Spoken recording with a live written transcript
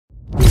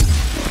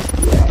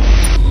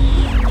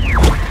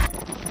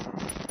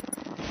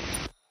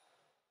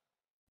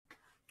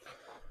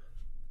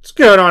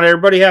What's going on,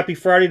 everybody? Happy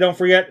Friday. Don't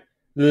forget,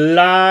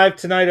 live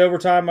tonight,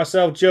 overtime,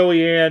 myself,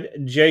 Joey, and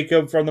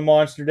Jacob from the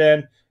Monster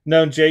Den.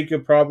 Known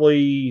Jacob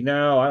probably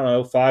now, I don't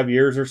know, 5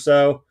 years or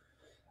so.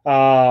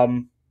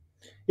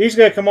 He's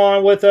going to come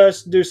on with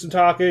us, do some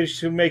talking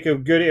to make a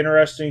good,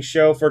 interesting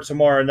show for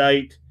tomorrow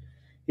night.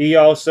 He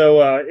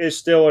also is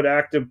still an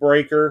active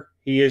breaker.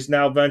 He is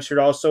now ventured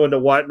also into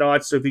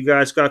whatnot. So if you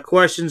guys got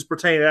questions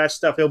pertaining to that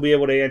stuff, he'll be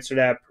able to answer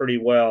that pretty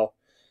well.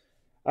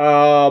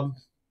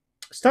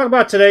 Let's talk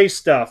about today's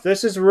stuff.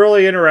 This is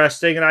really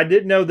interesting, and I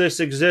didn't know this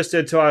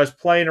existed until I was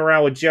playing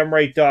around with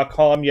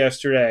gemrate.com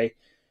yesterday.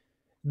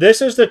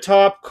 This is the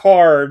top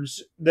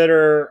cards that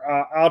are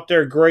out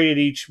there graded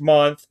each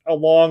month,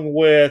 along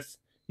with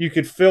you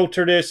could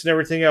filter this and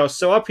everything else.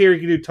 So up here, you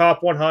can do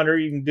top 100,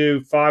 you can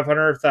do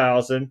 500,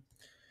 1,000.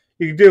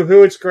 You can do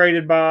who it's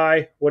graded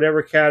by,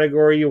 whatever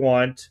category you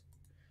want.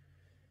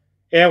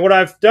 And what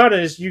I've done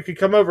is you can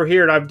come over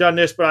here, and I've done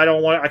this, but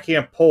I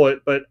can't pull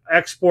it, but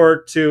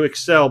export to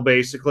Excel,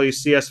 basically,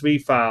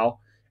 CSV file.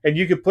 And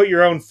you can put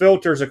your own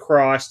filters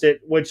across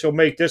it, which will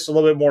make this a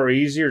little bit more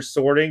easier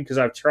sorting, because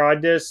I've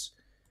tried this,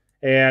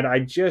 and I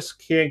just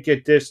can't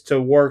get this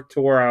to work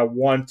to where I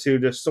want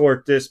to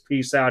sort this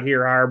piece out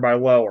here higher by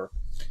lower.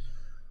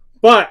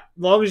 But as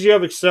long as you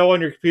have Excel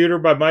on your computer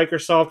by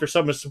Microsoft or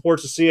something that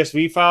supports a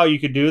CSV file, you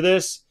can do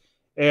this.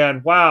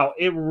 And wow,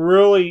 it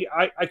really,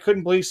 I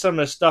couldn't believe some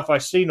of the stuff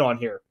I've seen on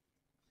here.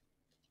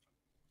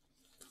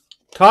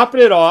 Topping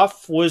it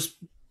off was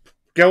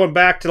going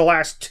back to the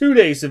last 2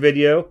 days of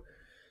video.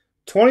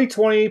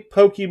 2020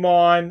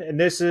 Pokemon, and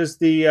this is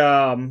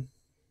the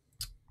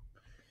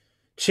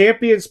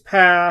Champion's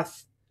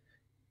Path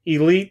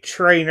Elite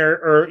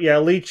Trainer,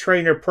 Elite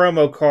Trainer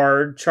promo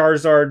card,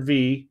 Charizard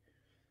V.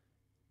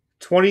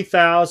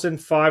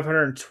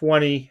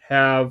 20,520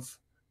 have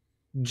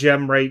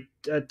gem rate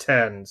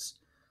 10s.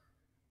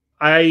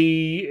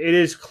 It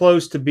is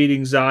close to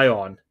beating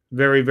Zion.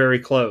 Very, very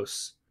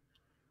close.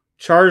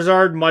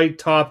 Charizard might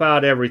top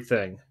out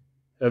everything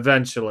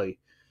eventually.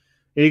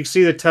 You can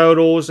see the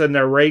totals and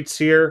their rates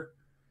here.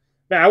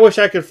 Man, I wish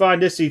I could find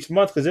this each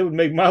month because it would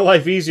make my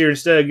life easier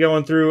instead of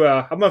going through.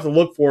 I'm going to have to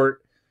look for it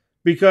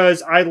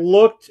because I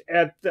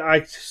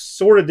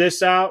sorted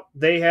this out.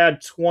 They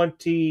had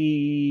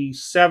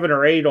 27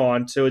 or 8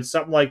 on, so it's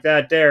something like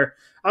that there.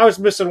 I was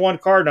missing one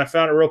card and I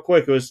found it real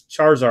quick. It was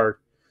Charizard.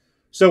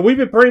 So we've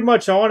been pretty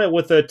much on it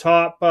with the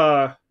top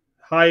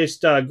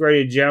highest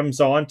graded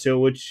gems onto,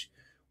 which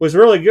was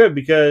really good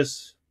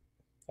because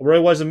I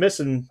really wasn't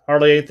missing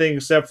hardly anything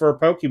except for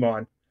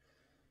Pokemon.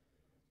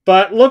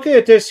 But looking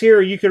at this here,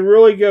 you can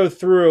really go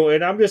through,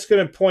 and I'm just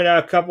going to point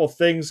out a couple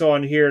things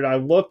on here that I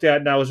looked at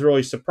and I was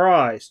really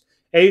surprised.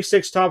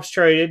 86 tops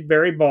traded,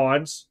 Barry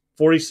Bonds,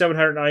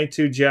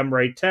 4,792 gem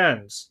rate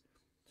 10s.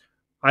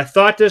 I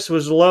thought this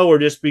was lower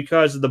just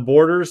because of the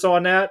borders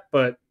on that,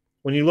 but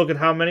when you look at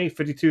how many,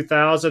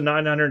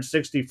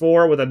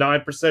 52,964 with a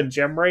 9%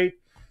 gem rate,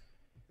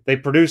 they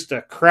produced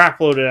a crap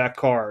load of that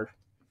card.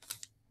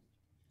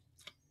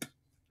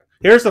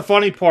 Here's the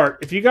funny part.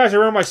 If you guys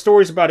remember my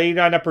stories about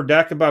 89 Upper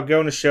Deck, about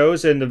going to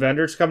shows and the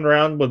vendors coming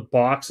around with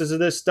boxes of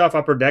this stuff,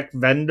 Upper Deck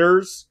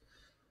vendors,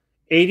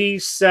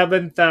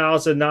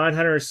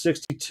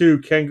 87,962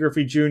 Ken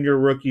Griffey Jr.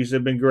 rookies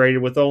have been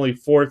graded with only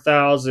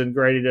 4,000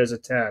 graded as a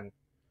 10.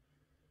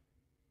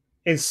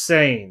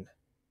 Insane.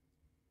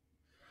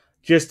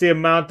 Just the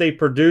amount they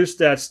produced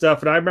that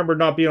stuff. And I remember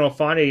not being able to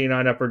find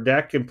 89 Upper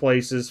Deck in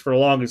places for the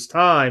longest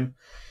time.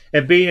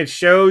 And being at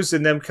shows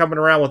and them coming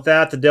around with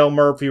that, the Del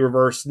Murphy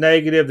reverse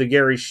negative, the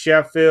Gary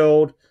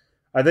Sheffield.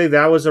 I think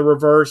that was a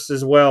reverse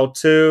as well,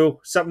 too.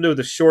 Something to do with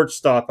the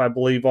shortstop, I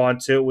believe,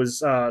 onto it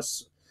was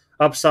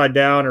upside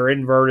down or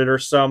inverted or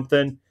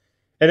something.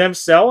 And them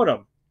selling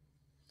them.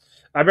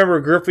 I remember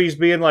Griffey's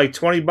being like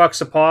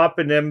 $20 a pop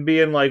and them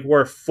being like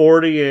worth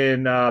 40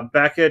 in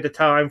Becca at the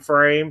time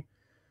frame.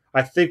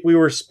 I think we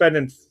were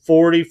spending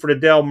 40 for the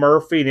Del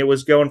Murphy, and it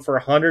was going for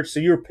 100. So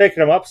you were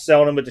picking them up,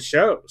 selling them at the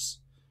shows.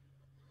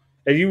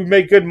 And you would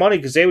make good money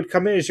because they would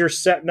come in as you're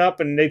setting up,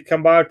 and they'd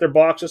come by with their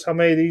boxes. How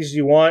many of these do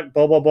you want?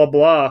 Blah, blah, blah,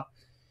 blah.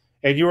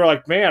 And you were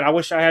like, man, I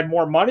wish I had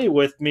more money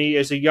with me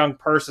as a young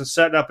person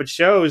setting up at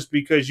shows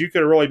because you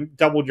could have really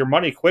doubled your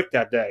money quick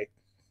that day.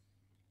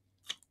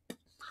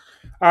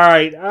 All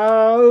right.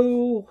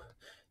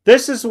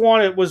 This is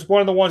one. It was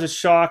one of the ones that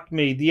shocked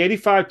me. The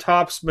 85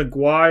 Topps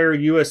McGuire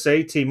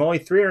USA team, only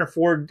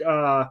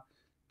 304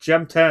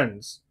 Gem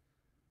 10s.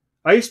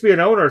 I used to be an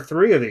owner of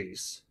 3 of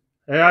these.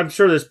 And I'm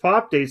sure this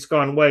pop date's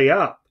gone way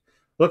up.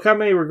 Look how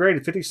many were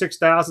graded,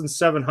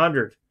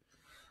 56,700.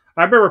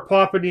 I remember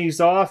popping these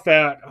off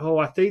at,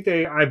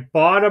 I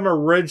bought them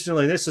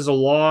originally. This is a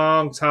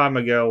long time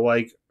ago,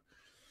 like,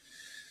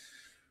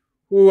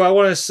 I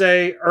want to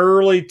say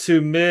early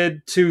to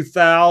mid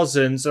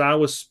 2000s, and I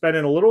was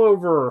spending a little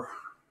over,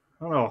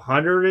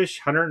 100-ish,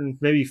 100 and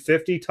maybe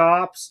 50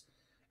 tops.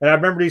 And I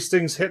remember these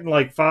things hitting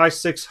like 500,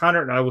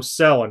 600, and I was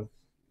selling.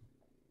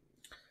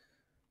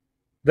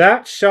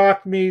 That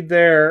shocked me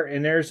there,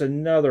 and there's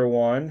another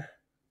one.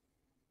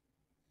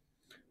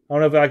 I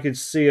don't know if I can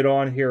see it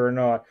on here or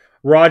not.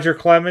 Roger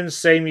Clemens,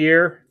 same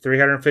year,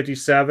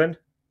 357.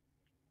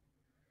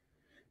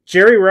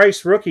 Jerry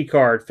Rice rookie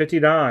card,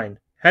 59.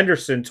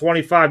 Henderson,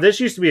 25. This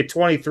used to be a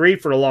 23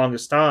 for the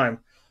longest time.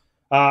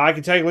 I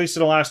can tell you at least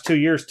in the last 2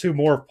 years, 2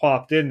 more have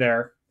popped in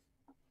there.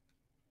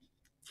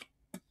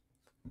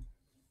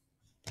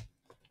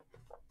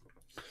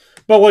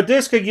 But what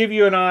this could give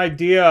you an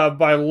idea of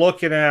by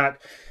looking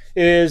at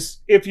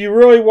is if you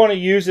really want to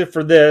use it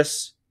for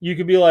this, you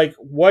could be like,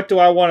 what do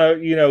I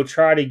want to,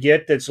 try to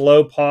get that's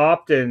low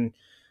popped and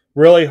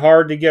really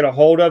hard to get a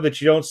hold of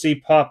that you don't see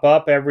pop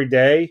up every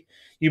day?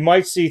 You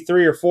might see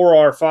 3 or 4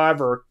 R5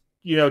 or,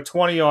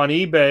 20 on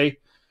eBay,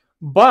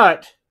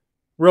 but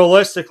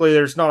realistically,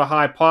 there's not a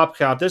high pop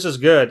count. This is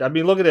good. I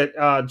mean, look at it.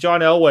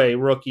 John Elway,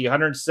 rookie,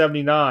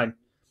 179.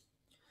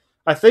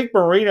 I think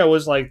Marino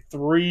was like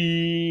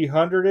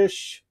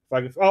 300-ish.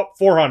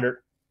 400.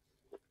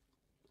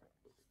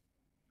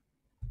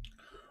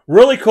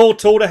 Really cool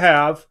tool to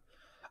have.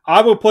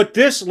 I will put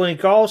this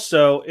link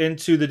also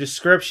into the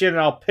description, and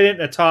I'll pin it in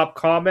the top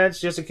comments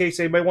just in case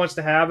anybody wants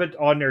to have it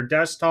on their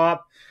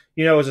desktop,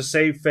 as a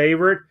saved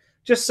favorite.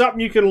 Just something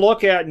you can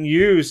look at and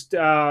use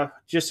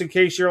just in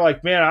case you're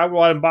like, man, I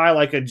want to buy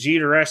like a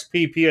Jeter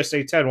SP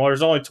PSA 10. Well,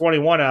 there's only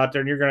 21 out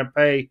there, and you're going to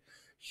pay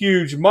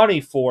huge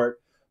money for it.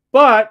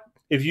 But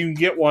if you can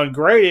get one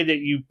graded that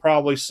you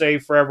probably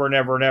save forever and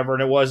ever and ever,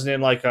 and it wasn't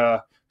in like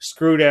a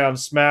screw down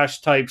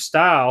smash type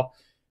style,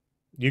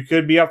 you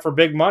could be up for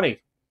big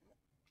money.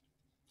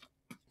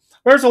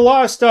 There's a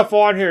lot of stuff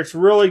on here. It's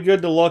really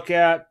good to look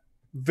at.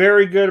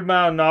 Very good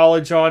amount of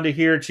knowledge onto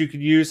here that you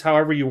could use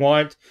however you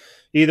want.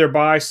 Either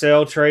buy,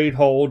 sell, trade,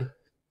 hold.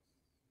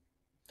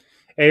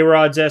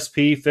 A-Rod's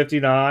SP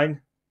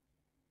 59.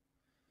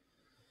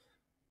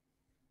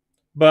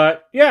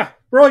 But yeah,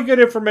 really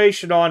good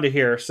information onto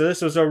here. So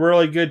this was a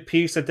really good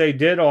piece that they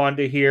did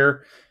onto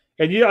here.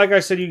 And like I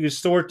said, you can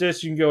sort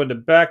this. You can go into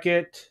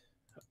Beckett,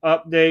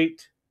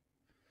 update.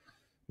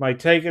 Might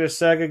take it a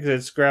second because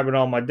it's grabbing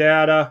all my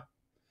data.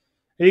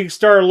 And you can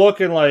start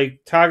looking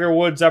like Tiger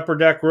Woods Upper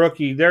Deck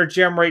rookie. Their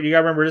gem rate, you got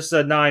to remember, this is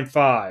a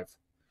 9.5.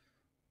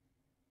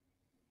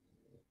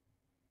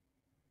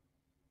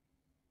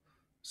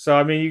 So,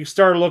 I mean, you can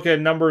start looking at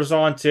numbers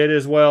onto it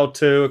as well,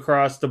 too,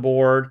 across the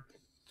board.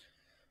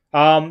 The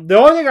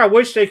only thing I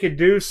wish they could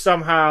do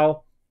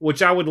somehow,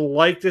 which I would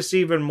like this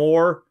even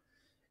more,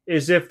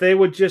 is if they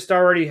would just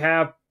already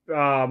have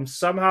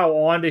somehow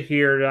onto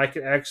here that I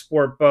could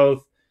export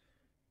both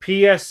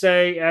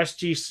PSA,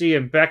 SGC,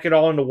 and Beckett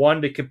all into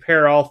one to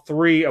compare all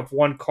 3 of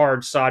one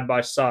card side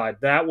by side.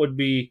 That would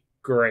be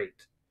great.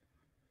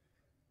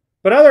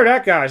 But other than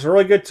that, guys, a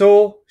really good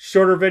tool.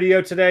 Shorter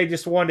video today.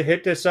 Just wanted to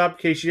hit this up in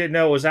case you didn't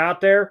know it was out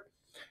there.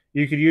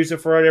 You could use it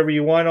for whatever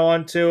you want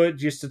onto it.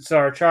 Just to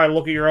start try to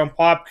look at your own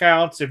pop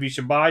counts. If you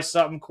should buy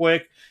something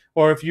quick.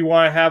 Or if you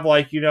want to have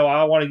like,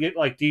 I want to get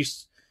like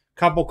these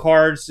couple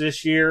cards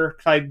this year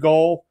type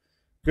goal.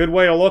 Good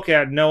way to look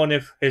at it, knowing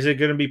is it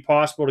going to be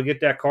possible to get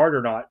that card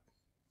or not.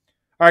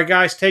 All right,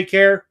 guys, take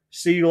care.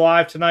 See you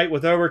live tonight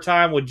with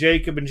Overtime with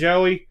Jacob and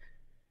Joey.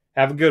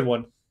 Have a good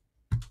one.